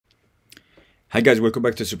Hi guys, welcome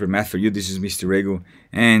back to Super Math for You. This is Mr. Urrego,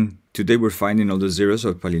 and today we're finding all the zeros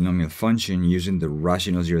of polynomial function using the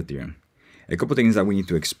Rational Zero Theorem. A couple things that we need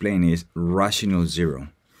to explain is rational zero.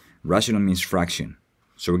 Rational means fraction.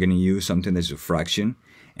 So we're going to use something that's a fraction,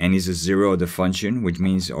 and it's a zero of the function, which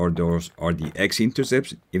means those are the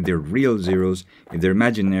x-intercepts. If they're real zeros, if they're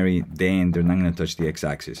imaginary, then they're not going to touch the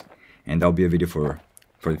x-axis. And that'll be a video for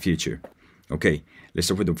the future. Okay, let's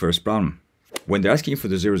start with the first problem. When they're asking you for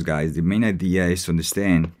the zeros, guys, the main idea is to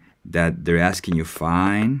understand that they're asking you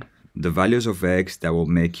find the values of x that will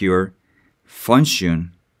make your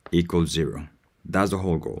function equal 0. That's the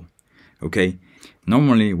whole goal. Okay?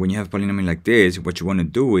 Normally, when you have polynomial like this, what you want to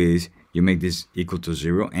do is you make this equal to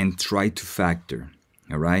 0 and try to factor.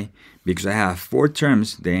 Alright? Because I have 4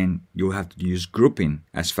 terms, then you have to use grouping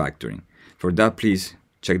as factoring. For that, please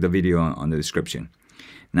check the video on the description.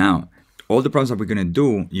 Now, all the problems that we're going to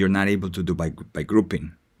do, you're not able to do by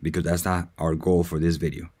grouping, because that's not our goal for this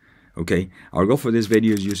video. Okay, our goal for this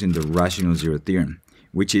video is using the Rational Zero Theorem,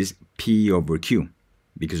 which is P over Q.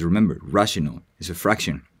 Because remember, rational is a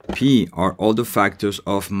fraction. P are all the factors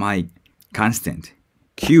of my constant.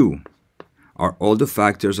 Q are all the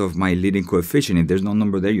factors of my leading coefficient. If there's no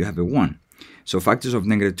number there, you have a 1. So factors of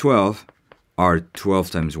negative 12 are 12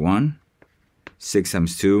 times 1, 6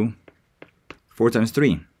 times 2, 4 times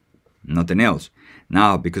 3. Nothing else.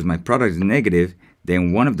 Now, because my product is negative,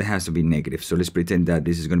 then one of them has to be negative. So let's pretend that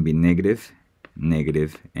this is going to be negative,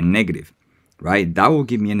 negative, and negative. Right? That will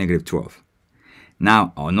give me a negative 12.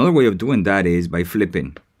 Now, another way of doing that is by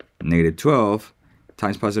flipping negative 12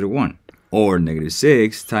 times positive 1. Or negative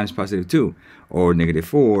 6 times positive 2. Or negative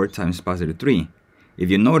 4 times positive 3. If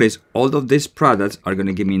you notice, all of these products are going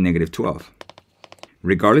to give me negative 12.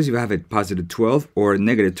 Regardless if I have a positive 12 or a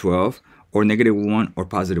negative 12, or negative 1 or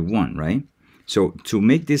positive 1, right? So to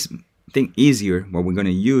make this thing easier, what we're going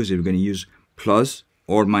to use is we're going to use plus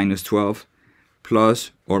or minus 12,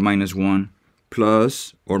 plus or minus 1,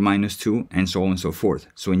 plus or minus 2, and so on and so forth.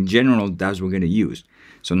 So in general, that's what we're going to use.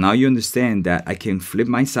 So now you understand that I can flip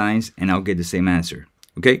my signs and I'll get the same answer,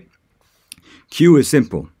 okay? Q is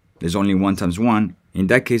simple. There's only 1 times 1. In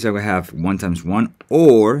that case, I will have 1 times 1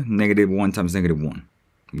 or negative 1 times negative 1.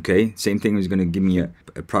 Okay, same thing is going to give me a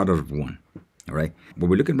product of 1. All right, what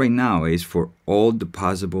we're looking right now is for all the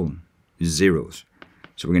possible zeros.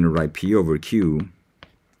 So we're going to write P over Q.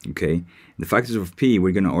 Okay, the factors of P,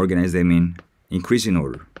 we're going to organize them in increasing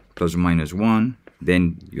order. Plus or minus 1,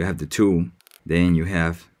 then you have the 2, then you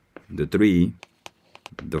have the 3,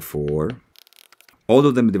 the 4. All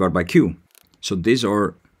of them divided by Q. So these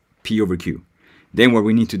are P over Q. Then what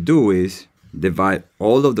we need to do is divide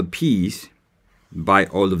all of the P's by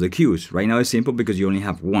all of the Q's. Right now it's simple because you only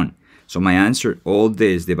have 1. So my answer, all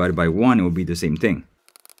this divided by 1, it will be the same thing.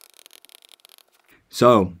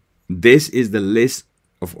 So this is the list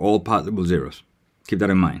of all possible zeros. Keep that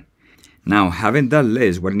in mind. Now, having that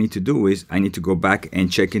list, what I need to do is I need to go back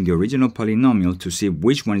and check in the original polynomial to see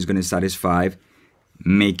which one is going to satisfy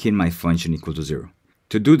making my function equal to 0.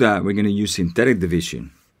 To do that, we're going to use synthetic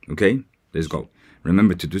division. Okay, let's go.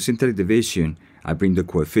 Remember, to do synthetic division, I bring the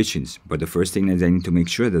coefficients, but the first thing is I need to make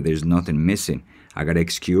sure that there's nothing missing. I got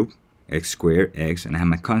x cubed, x squared, x, and I have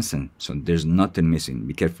my constant, so there's nothing missing.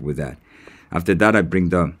 Be careful with that. After that, I bring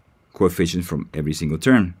the coefficients from every single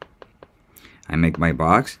term. I make my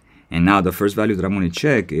box, and now the first value that I'm going to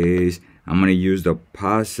check is I'm going to use the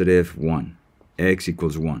positive 1, x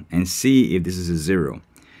equals 1, and see if this is a 0.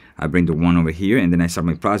 I bring the 1 over here, and then I start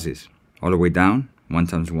my process. All the way down, 1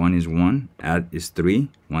 times 1 is 1, add is 3,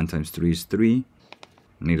 1 times 3 is 3,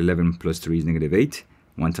 negative 11 plus 3 is negative 8,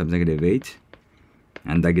 1 times negative 8,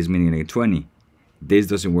 and that gives me negative 20. This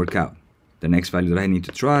doesn't work out. The next value that I need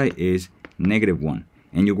to try is negative 1,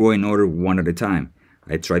 and you go in order one at a time.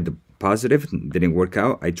 I tried the positive, didn't work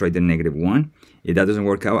out. I tried the negative 1. If that doesn't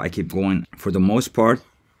work out, I keep going. For the most part,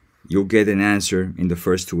 you'll get an answer in the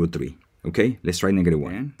first 2 or 3. Okay, let's try negative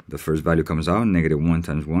 1. The first value comes out, negative 1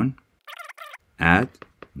 times 1. Add,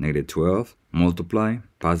 negative 12, multiply,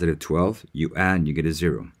 positive 12, you add, you get a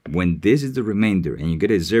 0. When this is the remainder and you get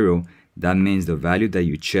a 0, that means the value that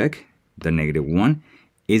you check, the negative 1,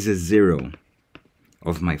 is a 0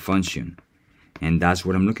 of my function. And that's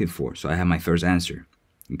what I'm looking for. So I have my first answer.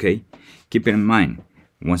 Okay? Keep it in mind,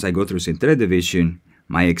 once I go through synthetic division,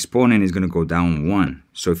 my exponent is going to go down 1.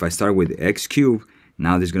 So if I start with x cubed,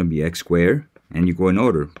 now there's going to be x squared, and you go in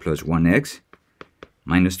order, plus 1x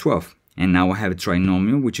minus 12. And now I have a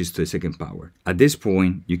trinomial, which is to the second power. At this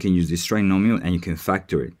point, you can use this trinomial and you can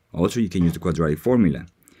factor it. Also, you can use the quadratic formula.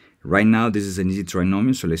 Right now, this is an easy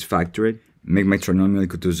trinomial, so let's factor it. Make my trinomial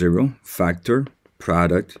equal to 0, factor,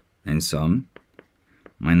 product, and sum.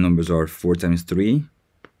 My numbers are 4 times 3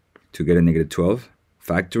 to get a negative 12.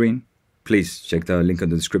 Factoring, please check the link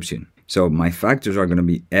in the description. So my factors are going to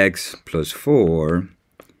be x plus 4,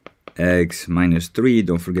 x minus 3,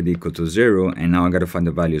 don't forget equal to 0, and now I got to find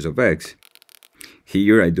the values of x.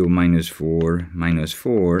 Here I do minus 4,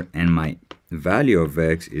 and my value of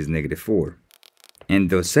x is negative 4.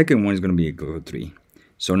 And the second one is going to be equal to 3.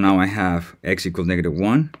 So now I have x equals negative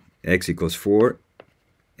 1, x equals 4,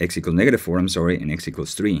 x equals negative 4, and x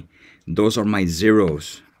equals 3. Those are my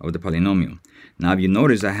zeros of the polynomial. Now if you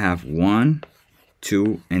notice I have 1,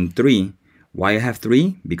 2, and 3. Why I have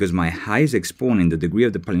 3? Because my highest exponent, the degree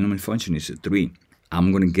of the polynomial function, is 3.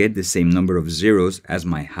 I'm going to get the same number of zeros as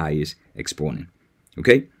my highest exponent.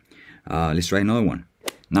 Okay? Let's try another one.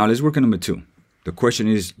 Now let's work on number 2. The question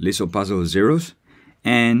is list all possible zeros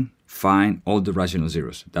and find all the rational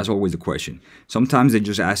zeros. That's always the question. Sometimes they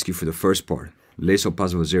just ask you for the first part, list all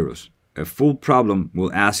possible zeros. A full problem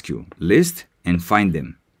will ask you list and find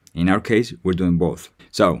them. In our case, we're doing both.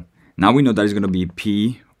 So now we know that it's going to be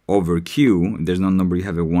P over Q. If there's no number, you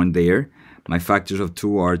have a 1 there. My factors of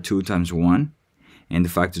 2 are 2 times 1. And the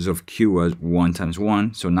factors of Q are 1 times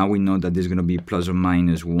 1. So now we know that there's going to be plus or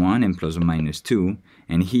minus 1 and plus or minus 2.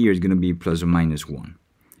 And here is going to be plus or minus 1.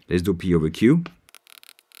 Let's do P over Q.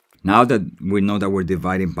 Now that we know that we're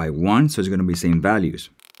dividing by 1, so it's going to be same values.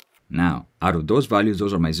 Now, out of those values,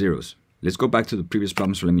 those are my zeros. Let's go back to the previous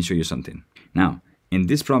problem, so let me show you something. Now, in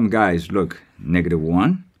this problem, guys, look, negative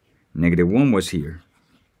 1 was here.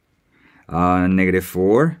 Negative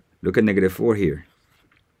 4, look at negative 4 here.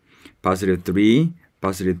 Positive 3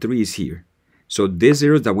 is here. So these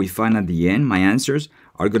zeros that we find at the end, my answers,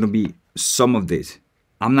 are going to be some of this.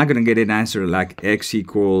 I'm not going to get an answer like x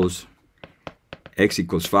equals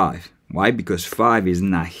 5. Why? Because 5 is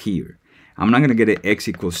not here. I'm not going to get an x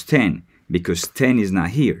equals 10 because 10 is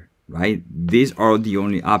not here, right? These are the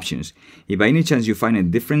only options. If by any chance you find a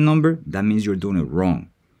different number, that means you're doing it wrong.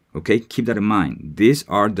 Okay, keep that in mind. These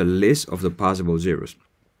are the list of the possible zeros.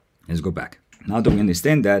 Let's go back. Now that we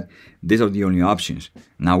understand that, these are the only options.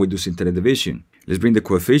 Now we do synthetic division. Let's bring the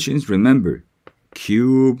coefficients. Remember,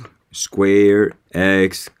 cube, square,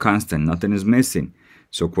 x, constant. Nothing is missing.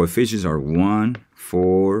 So coefficients are 1,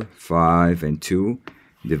 4, 5, and 2.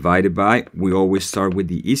 Divided by, we always start with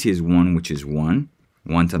the easiest one, which is 1.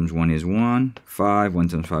 1 times 1 is 1. 5, 1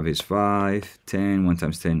 times 5 is 5. 10, 1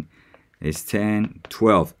 times 10 is 10.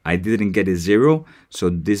 12. I didn't get a 0,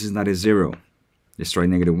 so this is not a 0. Let's try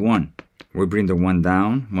negative 1. We bring the 1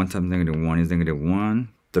 down. 1 times negative 1 is negative 1.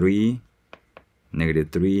 3,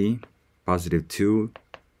 negative 3, positive 2,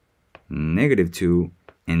 negative 2,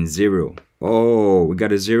 and 0. Oh, we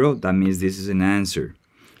got a 0. That means this is an answer.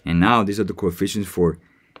 And now these are the coefficients for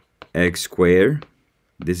x squared.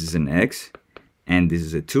 This is an x. And this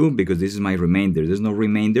is a 2 because this is my remainder. There's no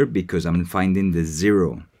remainder because I'm finding the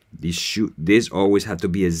 0. This always have to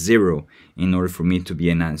be a 0 in order for me to be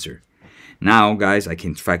an answer. Now, guys, I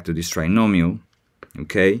can factor this trinomial.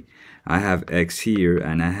 Okay, I have x here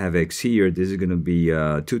and I have x here. This is going to be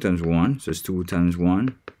 2 times 1. So it's 2 times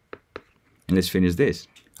 1. And let's finish this.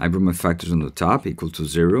 I bring my factors on the top equal to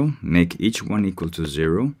 0. Make each one equal to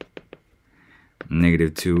 0.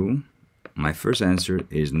 Negative 2. My first answer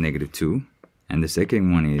is negative 2. And the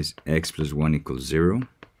second one is x plus 1 equals 0.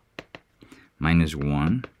 Minus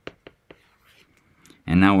 1.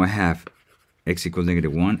 And now I have x equals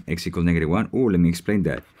negative 1, x equals negative 1. Oh, let me explain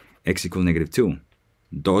that. X equals negative 2.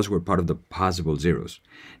 Those were part of the possible zeros.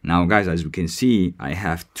 Now, guys, as we can see, I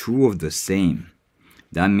have 2 of the same.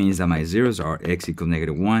 That means that my zeros are x equals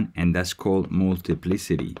negative 1, and that's called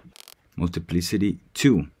multiplicity. Multiplicity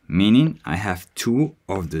 2, meaning I have 2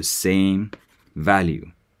 of the same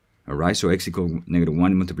value. Alright, so x equals negative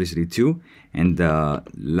 1 multiplicity 2, and the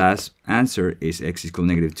last answer is x equals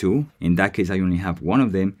negative 2. In that case, I only have 1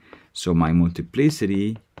 of them, so my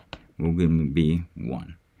multiplicity will give me be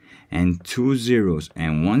 1. And 2 zeros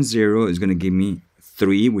and 1 0 is going to give me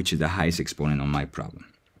 3, which is the highest exponent on my problem.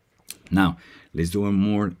 Now, let's do a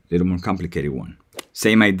little more complicated one.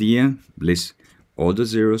 Same idea, list all the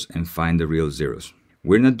zeros and find the real zeros.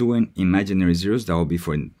 We're not doing imaginary zeros, that will be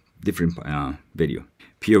for a different video.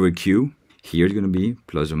 P over Q, here is going to be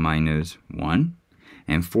plus or minus 1.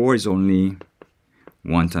 And 4 is only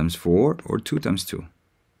 1 times 4 or 2 times 2.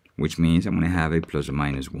 Which means I'm going to have a plus or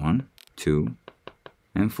minus 1, 2,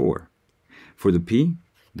 and 4. For the P,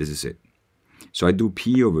 this is it. So I do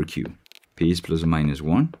P over Q. P is plus or minus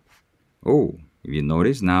 1. Oh, if you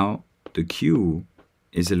notice now, the Q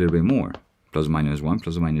is a little bit more. Plus or minus 1,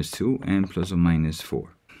 plus or minus 2, and plus or minus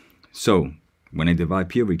 4. So when I divide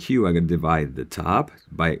P over Q, I got to divide the top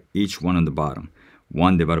by each one on the bottom.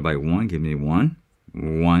 1 divided by 1 gives me 1.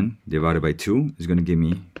 1 divided by 2 is going to give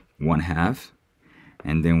me 1/2.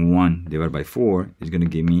 And then 1 divided by 4 is going to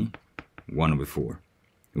give me 1/4.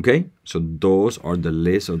 Okay, so those are the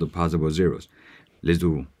list of the possible zeros. Let's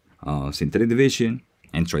do synthetic division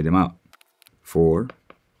and try them out. 4,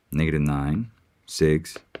 -9,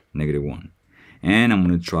 6, -1. And I'm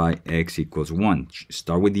going to try x equals 1.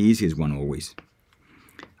 Start with the easiest one always.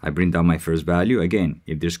 I bring down my first value. Again,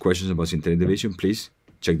 if there's questions about synthetic division, please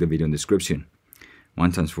check the video in the description.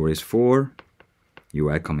 1 times 4 is 4. You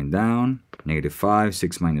add coming down. -5.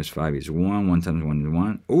 6 minus 5 is 1. 1 times 1 is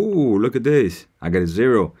 1. Oh, look at this. I got a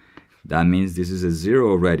 0. That means this is a 0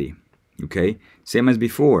 already. Okay? Same as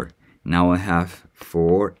before. Now I have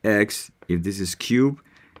 4x. If this is cube,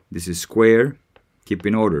 this is square. Keep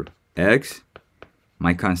in order. X,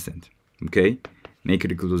 my constant. Okay? Make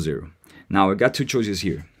it equal to 0. Now I got two choices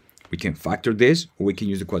here. We can factor this or we can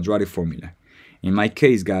use the quadratic formula. In my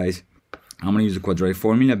case, guys, I'm going to use the quadratic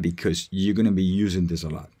formula because you're going to be using this a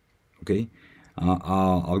lot. Okay,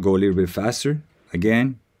 I'll go a little bit faster.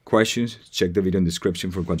 Again, questions, check the video in the description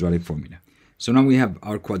for quadratic formula. So now we have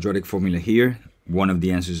our quadratic formula here. One of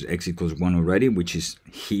the answers is x equals 1 already, which is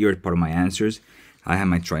here part of my answers. I have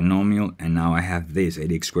my trinomial, and now I have this,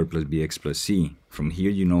 8x squared plus bx plus c. From here,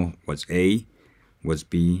 you know what's a, what's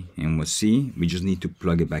b, and what's c. We just need to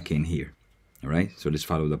plug it back in here. All right, so let's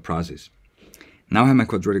follow the process. Now I have my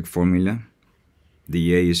quadratic formula.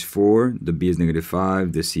 The a is 4, the b is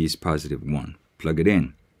 -5, the c is +1. Plug it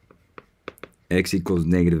in. X equals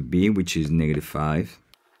 -b, which is -5,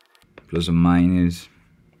 plus or minus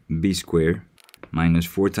b squared, minus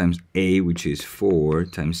 4 times a, which is 4,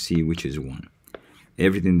 times c, which is 1.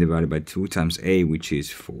 Everything divided by 2 times a, which is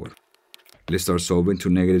 4. Let's start solving. 2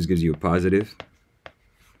 negatives gives you a positive.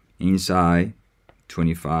 Inside,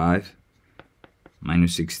 25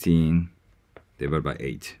 minus 16 divided by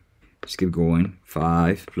 8. Let's keep going.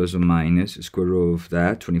 5 plus or minus square root of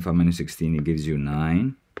that. 25 minus 16, it gives you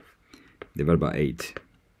 9 divided by 8.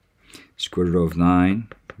 Square root of 9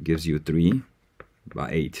 gives you 3 by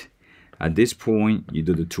 8. At this point, you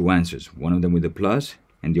do the two answers. One of them with the plus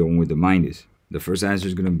and the other one with the minus. The first answer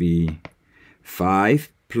is going to be 5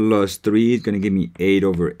 plus 3 is going to give me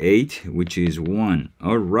 8/8, which is 1.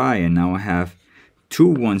 All right, and now I have two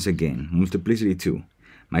ones again. Multiplicity 2.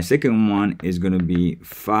 My second one is going to be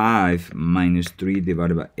 5 minus 3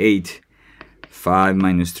 divided by 8. 5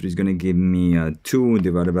 minus 3 is going to give me 2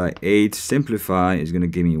 divided by 8. Simplify is going to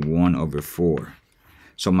give me 1/4.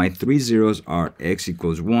 So my three zeros are x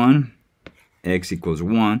equals 1, x equals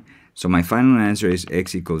 1. So my final answer is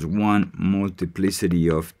x equals 1 multiplicity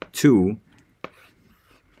of 2.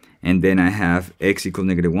 And then I have x equals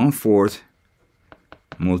 -1/4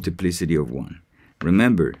 multiplicity of 1.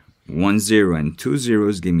 Remember, 1 0 and 2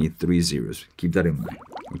 zeros give me 3 zeros. Keep that in mind.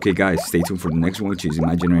 Okay, guys, stay tuned for the next one, which is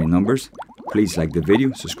imaginary numbers. Please like the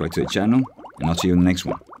video, subscribe to the channel, and I'll see you in the next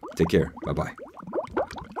one. Take care. Bye-bye.